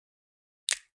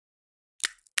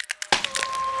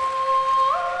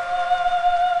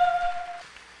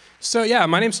So yeah,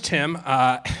 my name's Tim.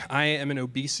 I am an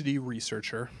obesity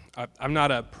researcher. I'm not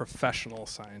a professional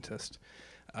scientist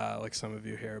like some of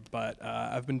you here, but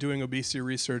I've been doing obesity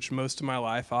research most of my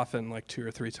life, often like 2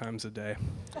 or 3 times a day.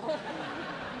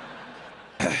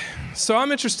 So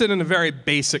I'm interested in a very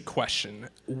basic question.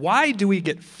 Why do we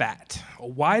get fat?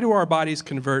 Why do our bodies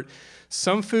convert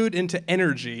some food into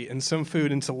energy and some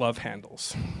food into love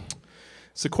handles?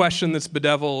 It's a question that's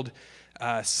bedeviled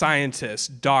scientists,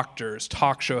 doctors,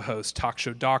 talk show hosts, talk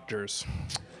show doctors.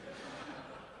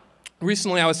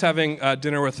 Recently, I was having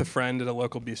dinner with a friend at a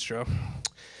local bistro,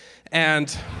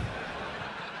 and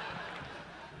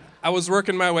I was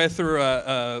working my way through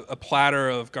a platter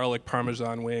of garlic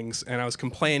parmesan wings, and I was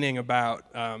complaining about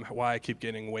why I keep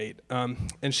gaining weight.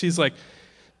 And she's like,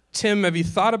 "Tim, have you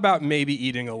thought about maybe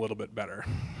eating a little bit better?"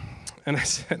 And I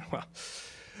said,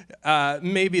 well,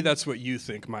 maybe that's what you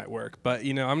think might work, but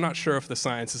I'm not sure if the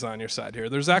science is on your side here.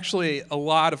 There's actually a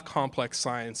lot of complex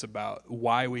science about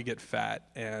why we get fat,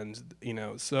 and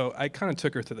so I kind of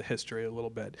took her through the history a little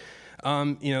bit.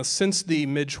 Since the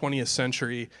mid-20th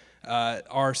century,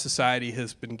 our society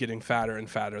has been getting fatter and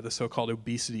fatter, the so-called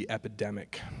obesity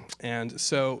epidemic. And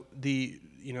so the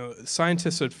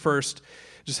scientists at first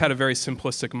just had a very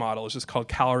simplistic model. It's just called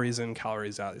calories in,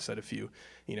 calories out. They said if you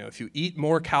eat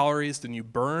more calories than you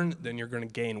burn, then you're going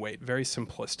to gain weight. Very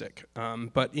simplistic.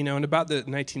 But in about the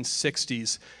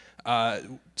 1960s,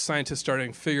 scientists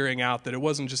started figuring out that it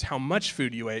wasn't just how much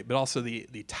food you ate, but also the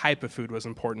type of food was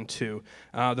important too.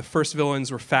 The first villains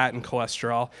were fat and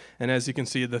cholesterol, and as you can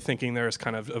see, the thinking there has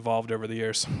kind of evolved over the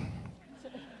years.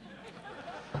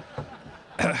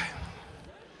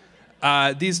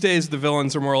 These days, the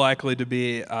villains are more likely to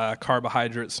be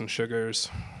carbohydrates and sugars.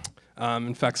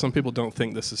 In fact, some people don't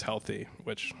think this is healthy,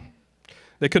 which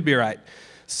they could be right.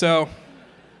 So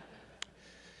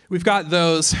we've got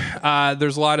those.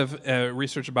 There's a lot of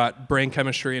research about brain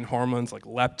chemistry and hormones like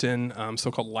leptin,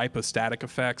 so-called lipostatic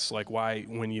effects, like why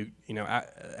when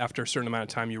after a certain amount of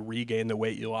time you regain the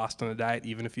weight you lost on a diet,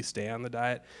 even if you stay on the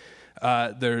diet.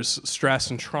 There's stress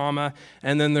and trauma,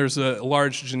 and then there's a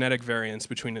large genetic variance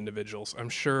between individuals. I'm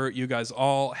sure you guys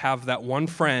all have that one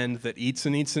friend that eats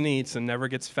and eats and eats and never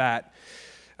gets fat.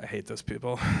 I hate those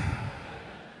people.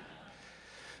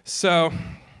 So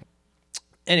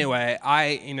anyway,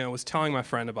 I was telling my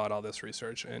friend about all this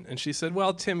research, and she said,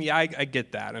 well, Tim, yeah, I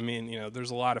get that. I mean,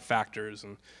 there's a lot of factors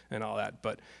and all that,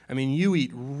 but I mean, you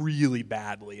eat really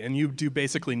badly, and you do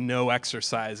basically no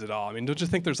exercise at all. I mean, don't you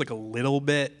think there's like a little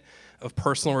bit of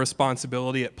personal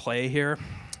responsibility at play here?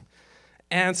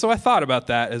 And so I thought about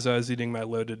that as I was eating my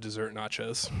loaded dessert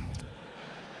nachos.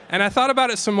 And I thought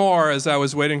about it some more as I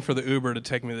was waiting for the Uber to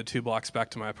take me the 2 blocks back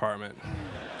to my apartment.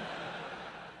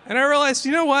 And I realized,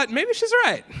 you know what, maybe she's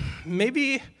right.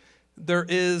 Maybe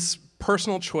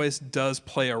personal choice does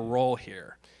play a role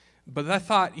here. But I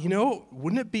thought,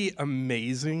 wouldn't it be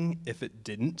amazing if it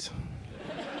didn't?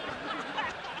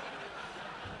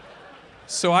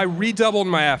 So I redoubled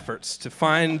my efforts to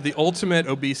find the ultimate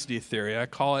obesity theory. I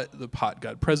call it the pot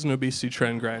gut, present obesity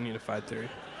trend grand unified theory.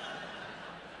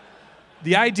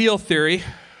 The ideal theory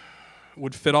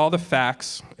would fit all the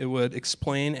facts, it would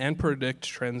explain and predict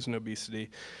trends in obesity,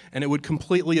 and it would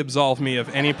completely absolve me of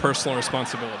any personal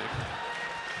responsibility.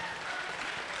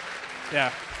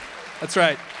 Yeah, that's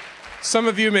right. Some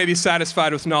of you may be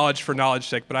satisfied with knowledge for knowledge's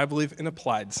sake, but I believe in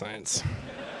applied science.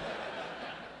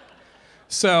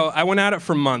 So I went at it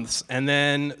for months, and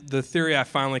then the theory I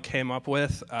finally came up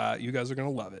with, you guys are going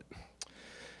to love it.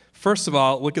 First of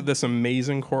all, look at this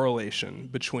amazing correlation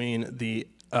between the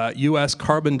U.S.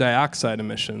 carbon dioxide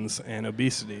emissions and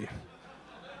obesity.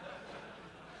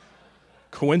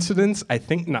 Coincidence? I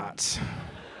think not.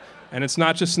 And it's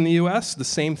not just in the U.S. The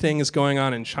same thing is going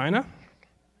on in China.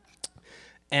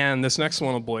 And this next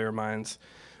one will blow your minds.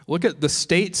 Look at the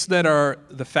states that are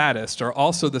the fattest are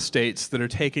also the states that are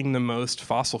taking the most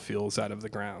fossil fuels out of the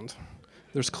ground.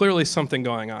 There's clearly something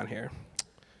going on here.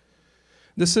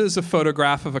 This is a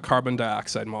photograph of a carbon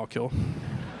dioxide molecule.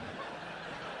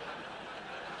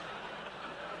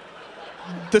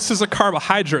 This is a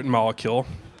carbohydrate molecule.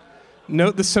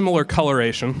 Note the similar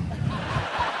coloration.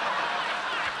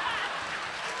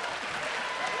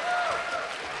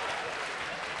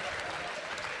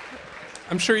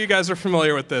 I'm sure you guys are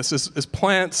familiar with this. As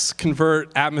plants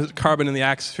convert carbon in the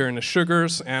atmosphere into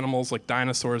sugars, animals like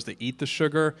dinosaurs, they eat the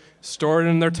sugar, store it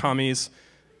in their tummies,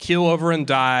 keel over and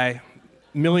die.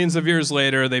 Millions of years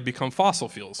later, they become fossil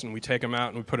fuels, and we take them out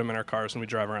and we put them in our cars and we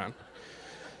drive around.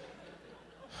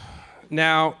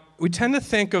 Now, we tend to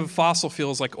think of fossil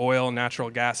fuels like oil and natural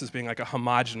gas as being like a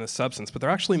homogeneous substance, but they're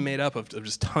actually made up of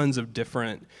just tons of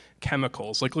different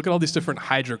chemicals. Like, look at all these different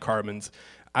hydrocarbons.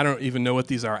 I don't even know what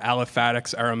these are: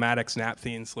 aliphatics, aromatics,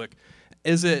 naphthenes. Look,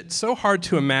 is it so hard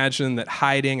to imagine that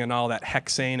hiding in all that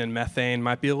hexane and methane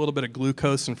might be a little bit of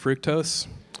glucose and fructose?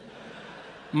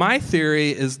 My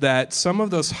theory is that some of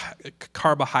those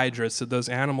carbohydrates that those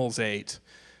animals ate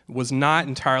was not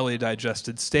entirely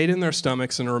digested, stayed in their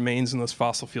stomachs, and remains in those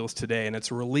fossil fuels today, and it's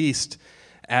released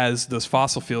as those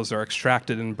fossil fuels are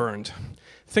extracted and burned.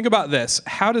 Think about this.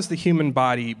 How does the human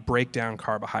body break down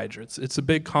carbohydrates? It's a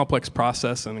big, complex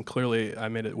process, and clearly I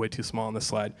made it way too small on this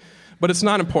slide. But it's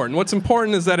not important. What's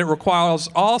important is that it requires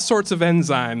all sorts of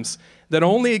enzymes that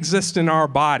only exist in our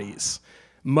bodies.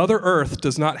 Mother Earth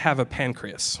does not have a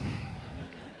pancreas.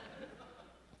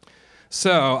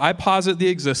 So I posit the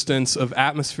existence of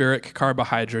atmospheric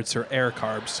carbohydrates, or air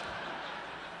carbs.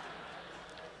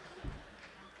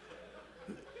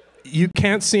 You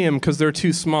can't see them because they're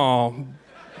too small,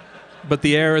 but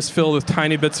the air is filled with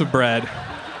tiny bits of bread,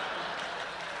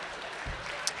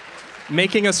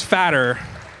 making us fatter.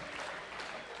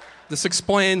 This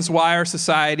explains why our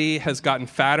society has gotten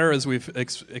fatter as we've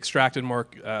extracted more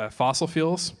fossil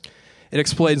fuels. It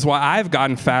explains why I've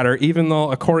gotten fatter, even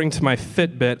though, according to my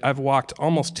Fitbit, I've walked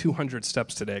almost 200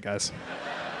 steps today, guys.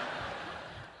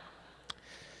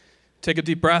 Take a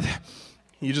deep breath.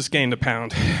 You just gained a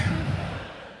pound.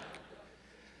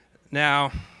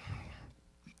 Now,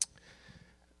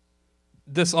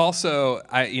 this also,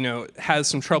 has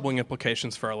some troubling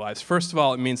implications for our lives. First of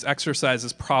all, it means exercise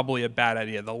is probably a bad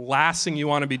idea. The last thing you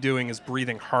want to be doing is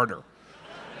breathing harder.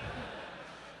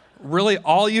 Really,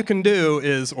 all you can do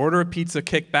is order a pizza,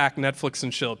 kick back, Netflix,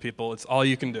 and chill, people. It's all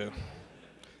you can do.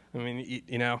 I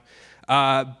mean,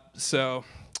 so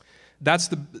that's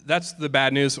the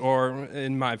bad news, or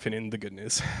in my opinion, the good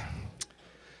news.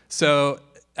 So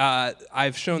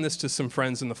I've shown this to some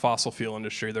friends in the fossil fuel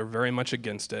industry. They're very much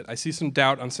against it. I see some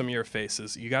doubt on some of your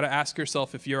faces. You got to ask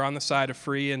yourself if you're on the side of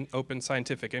free and open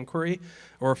scientific inquiry,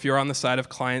 or if you're on the side of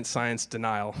client science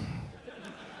denial.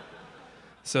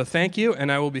 So thank you,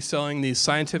 and I will be selling these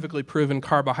scientifically proven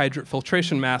carbohydrate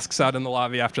filtration masks out in the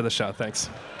lobby after the show.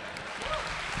 Thanks.